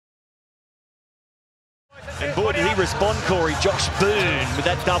And boy, did he respond, Corey. Josh Boone with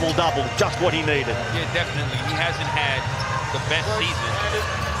that double-double, just what he needed. Yeah, definitely. He hasn't had the best season,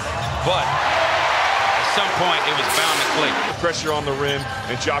 but at some point it was bound to click. Pressure on the rim,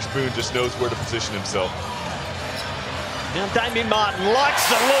 and Josh Boone just knows where to position himself. Now Damien Martin likes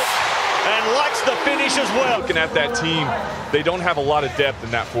the look and likes the finish as well. Looking at that team, they don't have a lot of depth in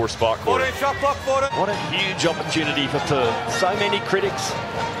that 4-spot court. What a huge opportunity for Perth. So many critics,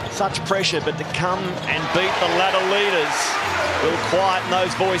 such pressure, but to come and beat the ladder leaders will quieten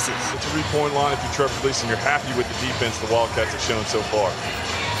those voices. The 3-point line, if you're Trevor Gleason, you're happy with the defense the Wildcats have shown so far.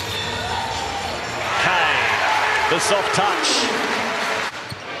 Kay, the soft touch.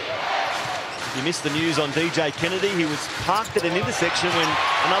 You missed the news on DJ Kennedy. He was parked at an intersection when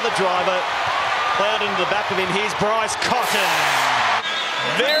another driver plowed into the back of him. Here's Bryce Cotton.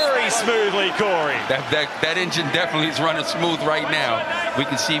 Very smoothly, Corey. That engine definitely is running smooth right now. We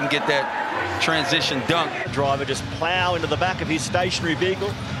can see him get that transition dunk. Driver just plow into the back of his stationary vehicle.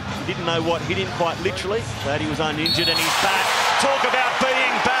 He didn't know what hit him quite literally. Glad he was uninjured and he's back. Talk about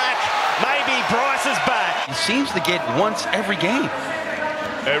being back. Maybe Bryce is back. He seems to get once every game.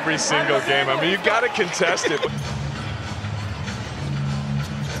 Every single game. I mean, you've got to contest it.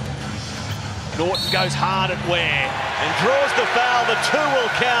 Norton goes hard at Ware and draws the foul. The 2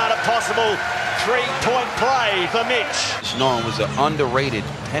 will count. A possible 3-point play for Mitch. Norton was an underrated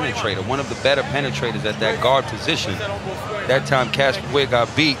penetrator, one of the better penetrators at that guard position. That time Casper Ware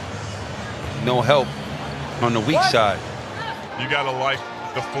got beat. No help on the weak side. You got to like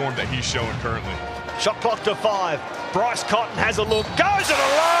the form that he's showing currently. Shot clock to 5. Bryce Cotton has a look, goes it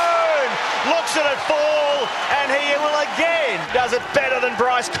alone, looks at it fall, and he will again does it better than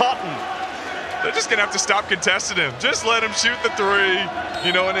Bryce Cotton. They're just gonna have to stop contesting him. Just let him shoot the 3,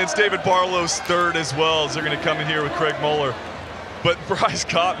 you know, and it's David Barlow's third as well, as they're gonna come in here with Craig Muller. But Bryce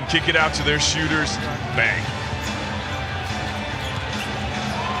Cotton kick it out to their shooters, bang.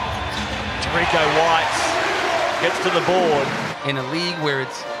 Rico White gets to the board. In a league where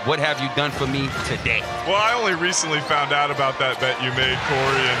it's, what have you done for me today? Well, I only recently found out about that bet you made,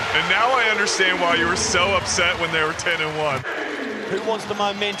 Corey, and now I understand why you were so upset when they were 10-1. Who wants the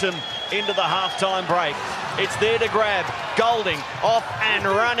momentum into the halftime break? It's there to grab. Golding off and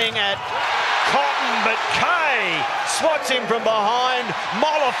running at Cotton, but Kay swats him from behind.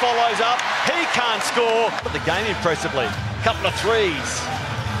 Moller follows up. He can't score. The game impressively. Couple of threes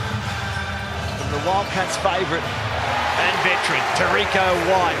from the Wildcats' favourite and veteran, Terrico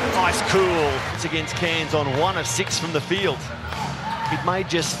White, ice cool. It's against Cairns on 1 of 6 from the field. He'd made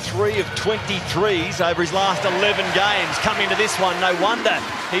just 3 of 23s over his last 11 games. Coming to this one, no wonder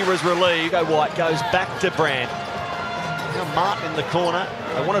he was relieved. White goes back to Brandt. Now Martin in the corner.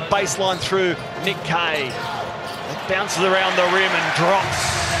 They want a baseline through Nick Kay. It bounces around the rim and drops.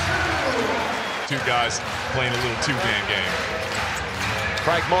 2 guys playing a little 2-man game.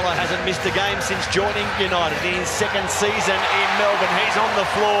 Craig Muller hasn't missed a game since joining United in his 2nd season in Melbourne. He's on the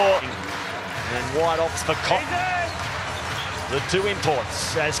floor. And White opts for Cotton. The 2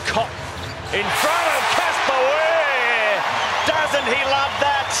 imports as Cotton in front of Casper Ware. Doesn't he love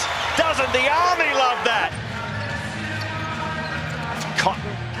that? Doesn't the Army love that?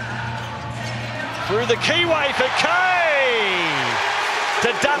 Cotton through the keyway for Kay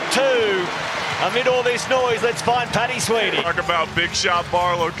to dunk 2. Amid all this noise, let's find Paddy Sweeney. Talk about big shot.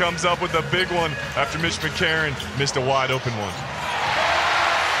 Barlow comes up with a big one after Mitch McCarron missed a wide open one.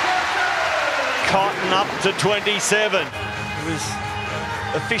 Cotton up to 27. He was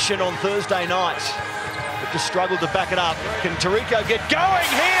efficient on Thursday night, but just struggled to back it up. Can Terrico get going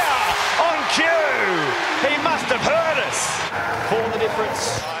here on cue? He must have heard us. For the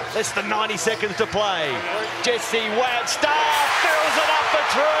difference, less than 90 seconds to play. Jesse Wagstar fills it up for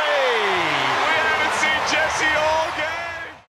 3.